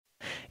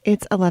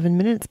It's 11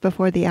 minutes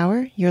before the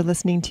hour. You're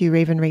listening to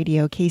Raven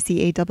Radio,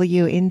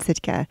 KCAW in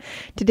Sitka.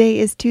 Today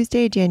is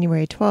Tuesday,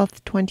 January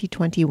 12th,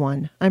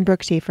 2021. I'm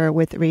Brooke Schaefer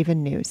with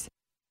Raven News.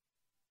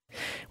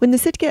 When the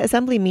Sitka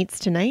Assembly meets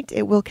tonight,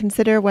 it will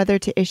consider whether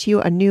to issue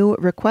a new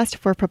request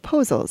for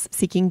proposals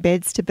seeking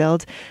bids to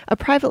build a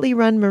privately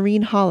run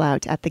marine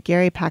haulout at the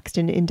Gary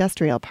Paxton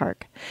Industrial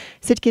Park.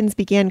 Sitkans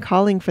began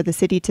calling for the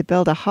city to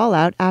build a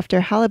haulout after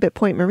Halibut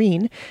Point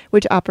Marine,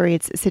 which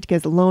operates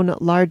Sitka's lone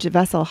large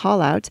vessel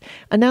haulout,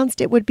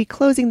 announced it would be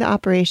closing the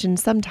operation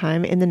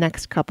sometime in the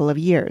next couple of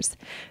years.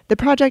 The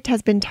project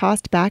has been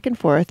tossed back and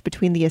forth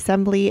between the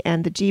Assembly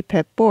and the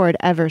GPIP board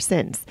ever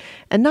since,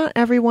 and not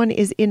everyone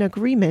is in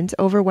agreement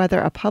over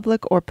whether a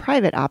public or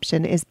private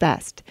option is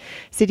best.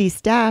 City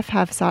staff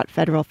have sought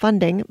federal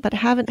funding, but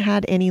haven't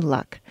had any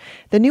luck.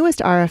 The newest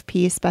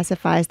RFP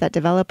specifies that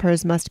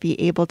developers must be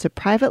able to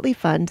privately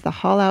fund the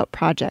haul-out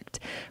project,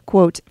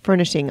 quote,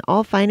 furnishing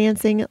all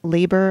financing,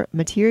 labor,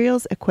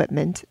 materials,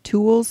 equipment,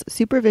 tools,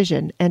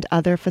 supervision, and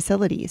other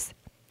facilities.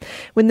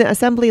 When the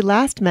Assembly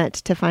last met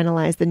to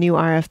finalize the new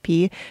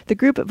RFP, the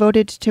group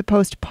voted to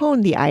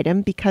postpone the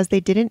item because they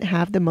didn't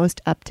have the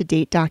most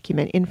up-to-date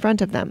document in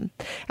front of them.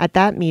 At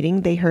that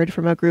meeting, they heard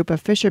from a group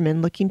of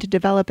fishermen looking to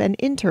develop an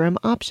interim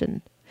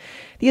option.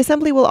 The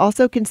Assembly will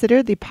also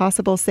consider the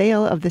possible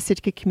sale of the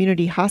Sitka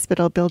Community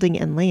Hospital building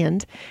and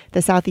land.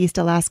 The Southeast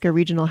Alaska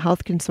Regional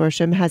Health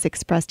Consortium has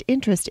expressed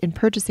interest in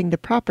purchasing the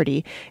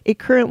property it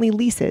currently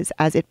leases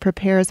as it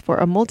prepares for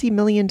a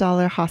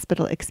multi-million-dollar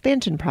hospital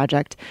expansion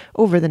project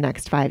over the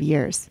next 5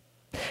 years.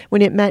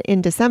 When it met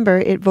in December,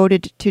 it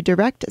voted to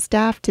direct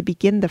staff to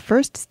begin the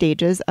first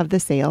stages of the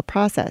sale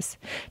process.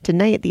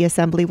 Tonight, the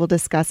Assembly will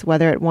discuss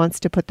whether it wants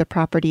to put the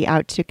property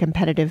out to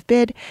competitive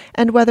bid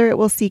and whether it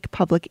will seek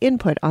public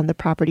input on the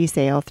property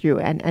sale through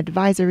an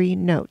advisory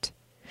note.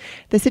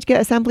 The Sitka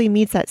Assembly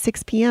meets at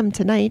 6 p.m.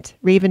 tonight.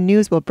 Raven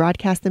News will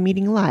broadcast the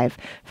meeting live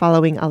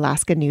following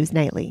Alaska News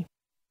Nightly.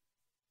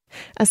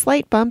 A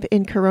slight bump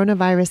in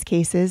coronavirus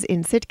cases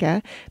in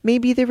Sitka may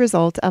be the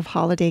result of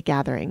holiday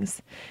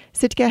gatherings.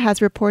 Sitka has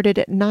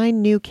reported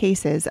 9 new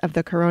cases of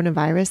the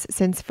coronavirus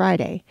since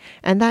Friday,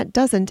 and that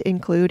doesn't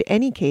include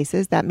any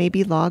cases that may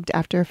be logged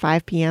after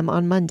 5 p.m.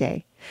 on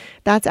Monday.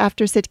 That's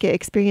after Sitka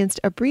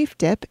experienced a brief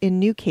dip in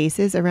new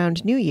cases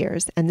around New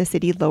Year's, and the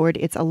city lowered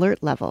its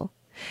alert level.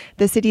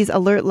 The city's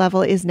alert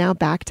level is now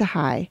back to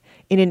high.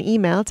 In an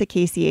email to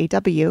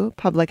KCAW,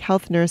 public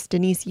health nurse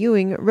Denise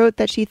Ewing wrote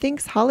that she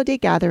thinks holiday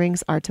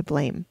gatherings are to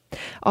blame.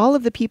 All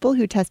of the people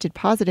who tested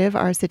positive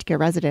are Sitka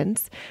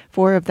residents.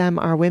 4 of them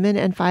are women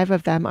and 5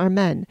 of them are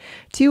men.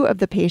 2 of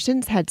the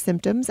patients had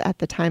symptoms at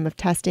the time of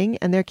testing,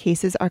 and their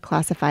cases are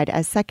classified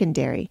as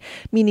secondary,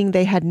 meaning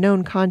they had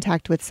known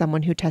contact with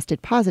someone who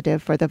tested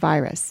positive for the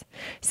virus.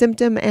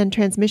 Symptom and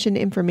transmission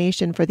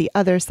information for the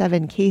other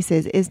 7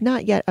 cases is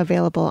not yet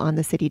available on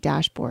the city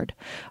dashboard.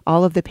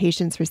 All of the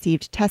patients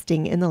received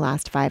testing in the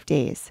last 5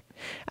 days.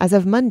 As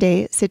of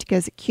Monday,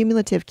 Sitka's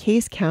cumulative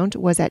case count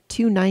was at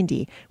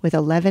 290, with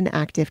 11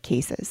 active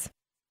cases.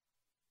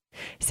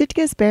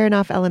 Sitka's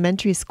Baranof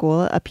Elementary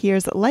School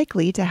appears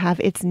likely to have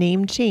its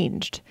name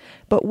changed,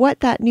 but what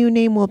that new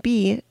name will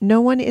be,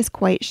 no one is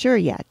quite sure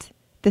yet.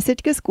 The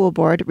Sitka School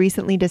Board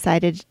recently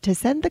decided to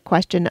send the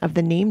question of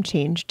the name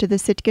change to the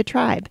Sitka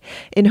tribe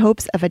in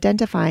hopes of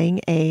identifying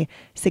a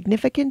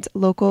significant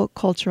local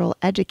cultural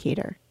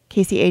educator.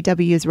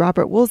 KCAW's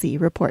Robert Woolsey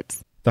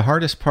reports. The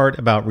hardest part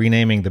about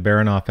renaming the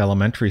Baranof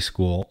Elementary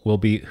School will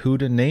be who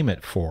to name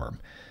it for.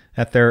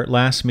 At their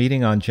last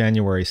meeting on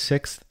January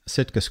 6th,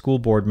 Sitka School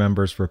Board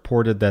members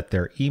reported that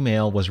their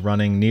email was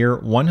running near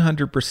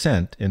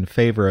 100% in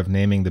favor of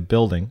naming the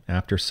building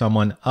after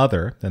someone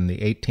other than the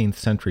 18th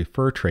century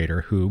fur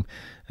trader who,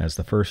 as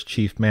the first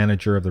chief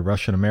manager of the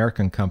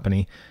Russian-American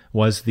Company,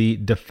 was the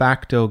de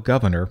facto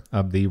governor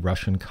of the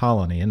Russian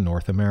colony in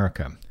North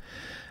America.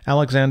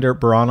 Alexander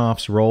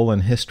Baranov's role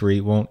in history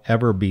won't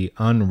ever be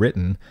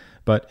unwritten,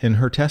 but in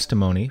her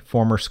testimony,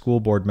 former school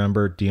board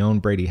member Dion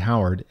Brady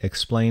Howard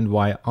explained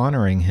why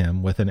honoring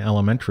him with an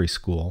elementary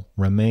school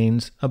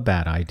remains a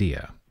bad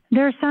idea.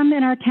 There are some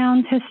in our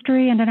town's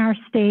history and in our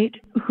state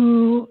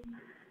who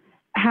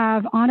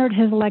have honored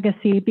his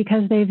legacy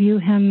because they view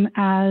him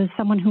as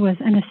someone who was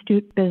an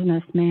astute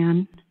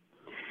businessman.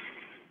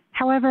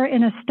 However,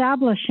 in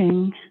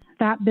establishing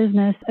that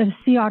business of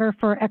sea otter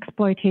for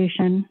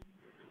exploitation,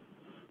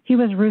 he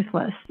was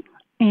ruthless,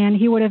 and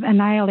he would have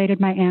annihilated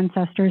my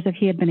ancestors if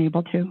he had been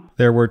able to.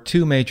 There were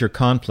 2 major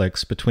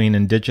conflicts between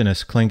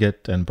indigenous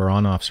Tlingit and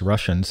Baranov's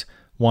Russians,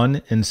 one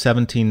in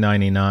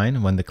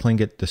 1799 when the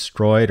Tlingit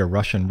destroyed a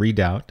Russian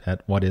redoubt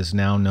at what is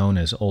now known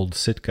as Old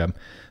Sitka,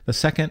 the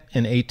second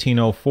in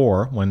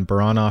 1804 when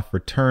Baranov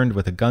returned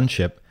with a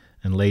gunship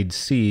and laid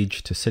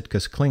siege to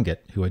Sitka's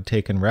Tlingit, who had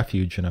taken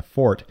refuge in a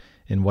fort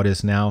in what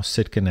is now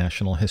Sitka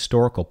National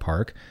Historical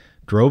Park,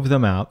 drove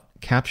them out,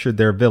 captured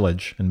their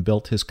village, and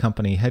built his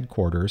company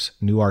headquarters,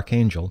 New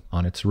Archangel,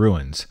 on its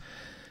ruins.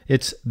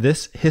 It's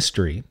this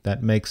history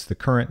that makes the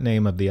current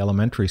name of the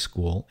elementary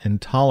school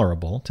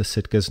intolerable to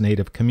Sitka's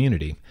native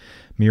community.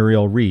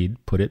 Muriel Reed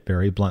put it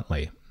very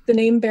bluntly. The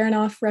name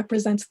Baranof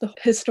represents the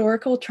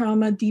historical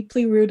trauma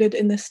deeply rooted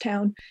in this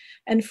town,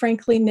 and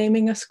frankly,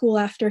 naming a school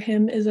after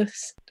him is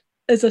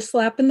a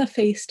slap in the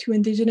face to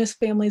Indigenous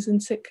families in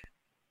Sitka.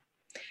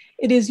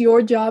 It is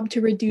your job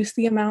to reduce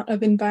the amount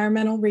of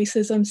environmental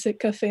racism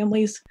Sitka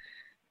families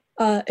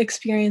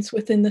experience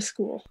within the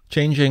school.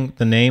 Changing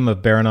the name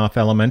of Baranof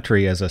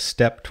Elementary as a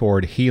step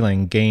toward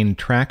healing gained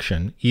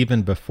traction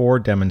even before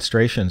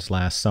demonstrations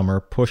last summer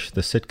pushed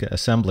the Sitka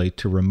Assembly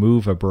to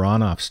remove a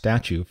Baranof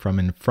statue from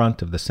in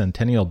front of the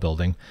Centennial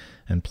Building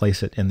and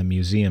place it in the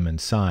museum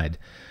inside.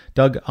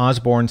 Doug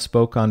Osborne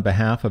spoke on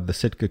behalf of the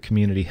Sitka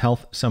Community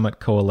Health Summit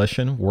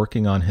Coalition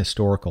working on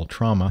historical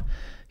trauma.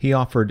 He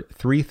offered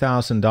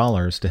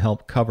 $3,000 to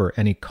help cover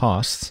any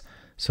costs,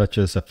 such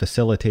as a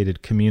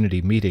facilitated community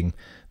meeting,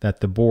 that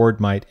the board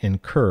might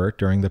incur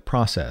during the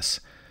process.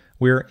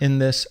 We're in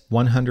this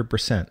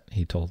 100%,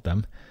 he told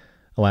them.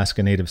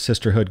 Alaska Native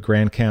Sisterhood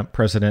Grand Camp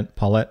President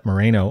Paulette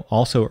Moreno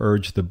also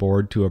urged the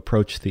board to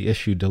approach the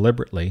issue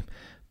deliberately,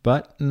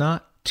 but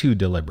not too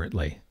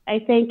deliberately. I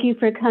thank you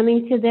for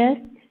coming to this,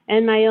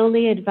 and my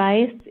only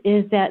advice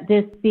is that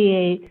this be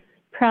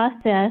a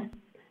process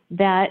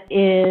that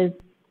is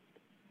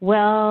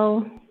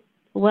well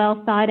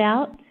thought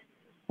out,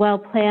 well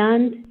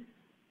planned,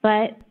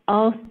 but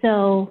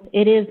also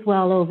it is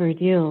well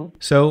overdue.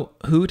 So,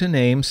 who to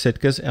name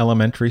Sitka's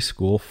elementary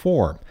school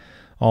for?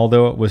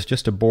 Although it was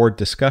just a board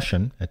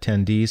discussion,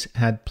 attendees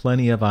had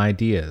plenty of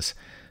ideas.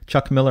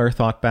 Chuck Miller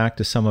thought back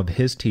to some of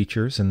his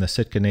teachers in the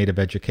Sitka Native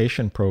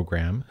Education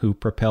Program who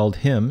propelled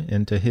him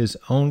into his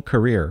own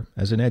career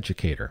as an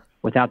educator.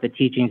 Without the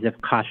teachings of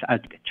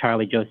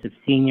Charlie Joseph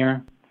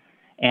Sr.,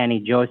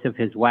 Annie Joseph,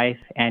 his wife,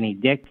 Annie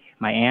Dick,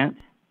 my aunt,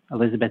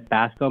 Elizabeth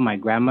Basco, my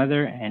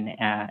grandmother, and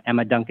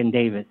Emma Duncan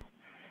Davis,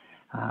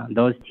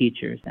 those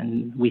teachers.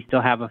 And we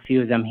still have a few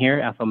of them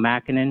here. Ethel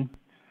Makinen,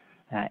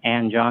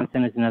 Ann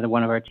Johnson is another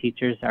one of our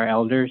teachers, our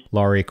elders.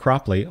 Laurie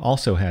Cropley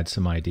also had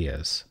some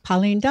ideas.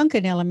 Pauline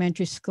Duncan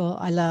Elementary School,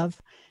 I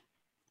love.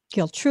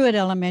 Gil Truitt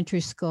Elementary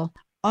School,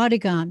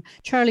 Audubon,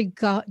 Charlie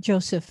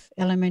Joseph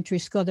Elementary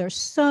School. There are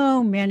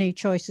so many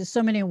choices,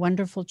 so many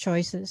wonderful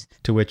choices.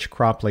 To which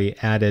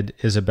Cropley added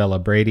Isabella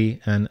Brady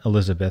and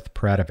Elizabeth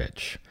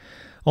Pratovich.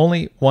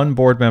 Only one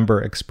board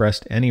member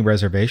expressed any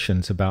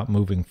reservations about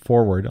moving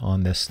forward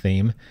on this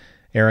theme.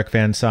 Eric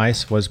Van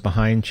Cise was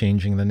behind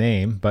changing the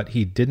name, but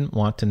he didn't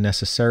want to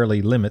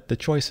necessarily limit the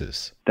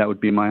choices. That would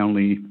be my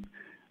only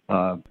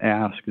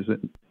ask, is that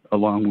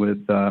along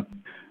with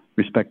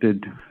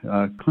respected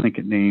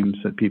clinic names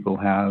that people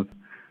have,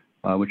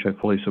 which I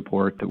fully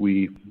support, that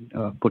we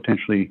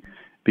potentially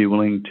be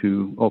willing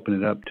to open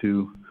it up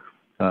to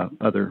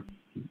others,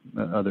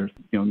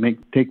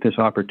 take this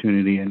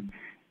opportunity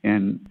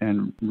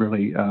and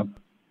really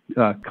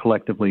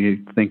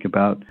collectively think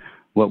about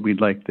what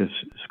we'd like this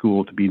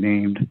school to be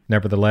named.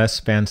 Nevertheless,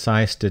 Van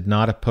Cise did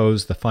not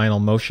oppose the final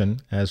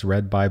motion as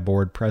read by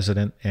Board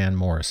President Ann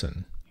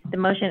Morrison. The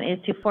motion is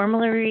to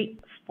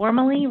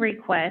formally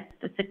request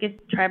the Sitka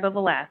Tribe of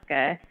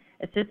Alaska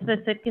assist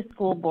the Sitka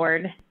School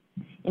Board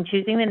in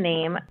choosing the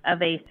name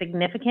of a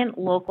significant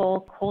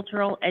local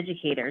cultural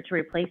educator to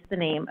replace the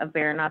name of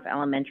Baranof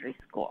Elementary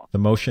School. The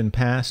motion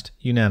passed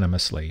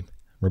unanimously.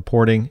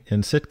 Reporting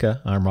in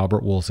Sitka, I'm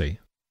Robert Woolsey.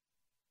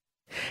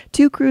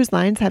 2 cruise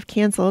lines have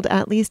canceled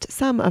at least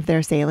some of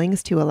their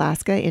sailings to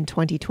Alaska in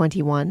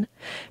 2021.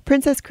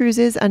 Princess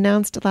Cruises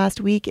announced last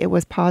week it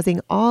was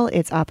pausing all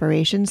its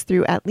operations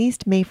through at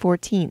least May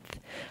 14th.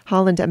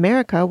 Holland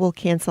America will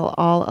cancel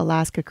all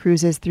Alaska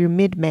cruises through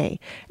mid-May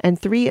and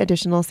 3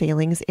 additional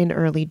sailings in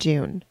early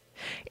June.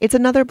 It's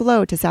another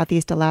blow to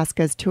Southeast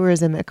Alaska's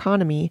tourism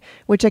economy,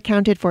 which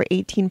accounted for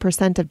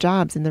 18% of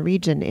jobs in the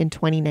region in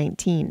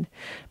 2019.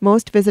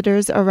 Most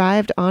visitors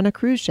arrived on a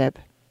cruise ship.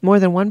 More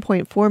than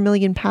 1.4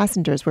 million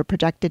passengers were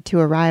projected to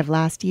arrive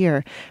last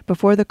year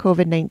before the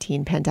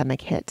COVID-19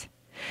 pandemic hit.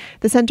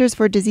 The Centers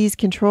for Disease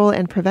Control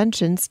and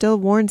Prevention still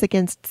warns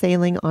against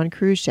sailing on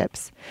cruise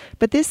ships,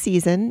 but this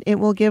season it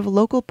will give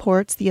local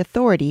ports the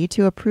authority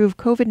to approve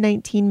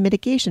COVID-19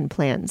 mitigation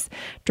plans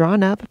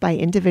drawn up by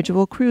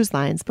individual cruise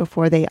lines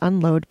before they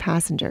unload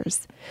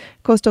passengers.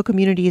 Coastal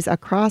communities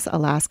across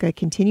Alaska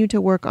continue to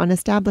work on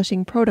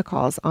establishing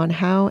protocols on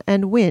how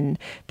and when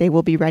they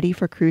will be ready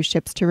for cruise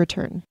ships to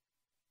return.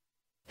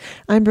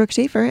 I'm Brooke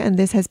Schaefer, and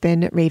this has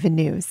been Raven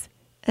News.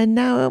 And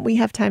now we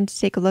have time to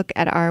take a look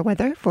at our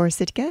weather for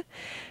Sitka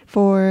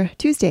for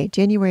Tuesday,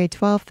 January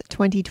 12th,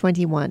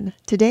 2021.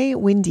 Today,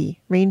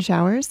 windy, rain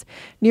showers.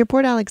 Near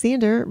Port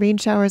Alexander, rain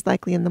showers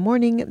likely in the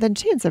morning, then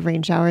chance of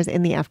rain showers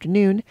in the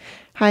afternoon.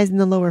 Highs in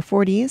the lower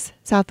 40s,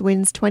 south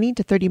winds 20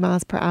 to 30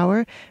 miles per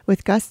hour,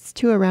 with gusts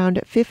to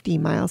around 50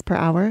 miles per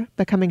hour,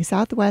 becoming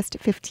southwest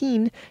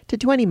 15 to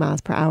 20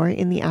 miles per hour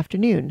in the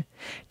afternoon.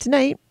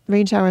 Tonight,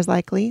 rain showers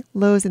likely,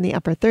 lows in the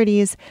upper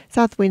 30s,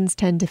 south winds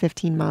 10 to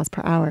 15 miles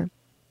per hour.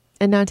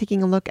 And now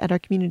taking a look at our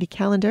community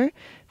calendar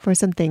for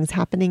some things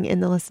happening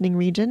in the listening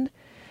region.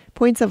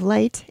 Points of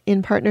Light,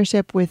 in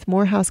partnership with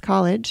Morehouse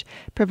College,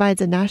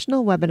 provides a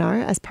national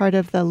webinar as part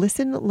of the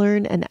Listen,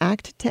 Learn, and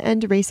Act to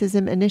End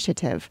Racism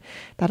initiative.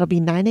 That'll be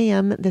 9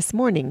 a.m. this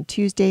morning,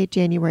 Tuesday,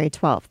 January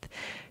 12th.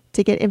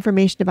 To get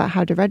information about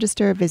how to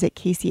register, visit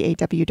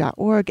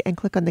kcaw.org and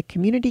click on the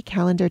Community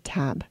Calendar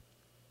tab.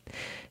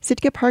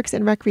 Sitka Parks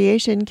and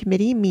Recreation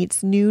Committee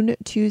meets noon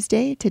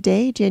Tuesday,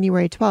 today,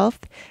 January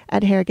 12th,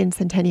 at Harrigan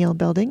Centennial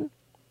Building.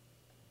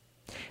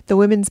 The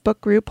Women's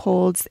Book Group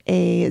holds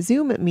a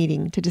Zoom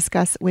meeting to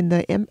discuss When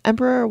the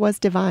Emperor Was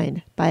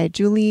Divine by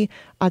Julie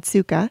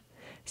Otsuka,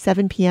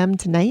 7 p.m.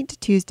 tonight,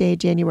 Tuesday,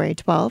 January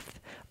 12th.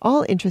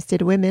 All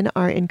interested women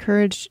are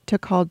encouraged to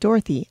call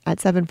Dorothy at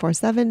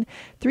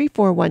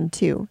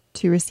 747-3412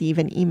 to receive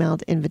an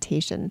emailed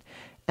invitation.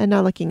 And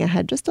now looking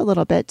ahead just a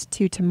little bit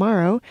to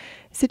tomorrow,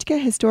 Sitka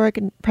Historic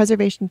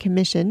Preservation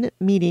Commission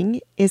meeting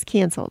is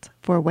canceled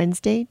for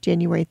Wednesday,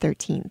 January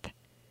 13th.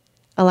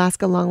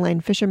 Alaska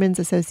Longline Fishermen's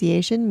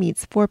Association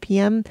meets 4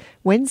 p.m.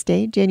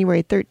 Wednesday,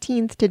 January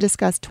 13th to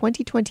discuss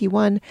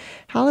 2021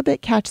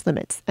 halibut catch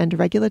limits and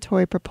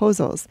regulatory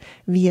proposals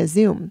via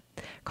Zoom.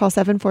 Call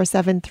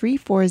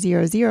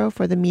 747-3400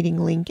 for the meeting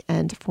link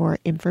and for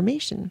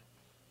information.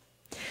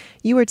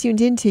 You are tuned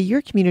in to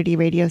your community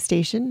radio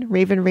station,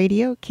 Raven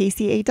Radio,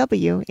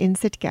 KCAW in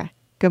Sitka.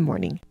 Good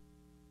morning.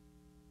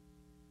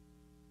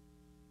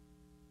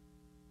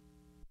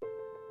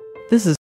 This is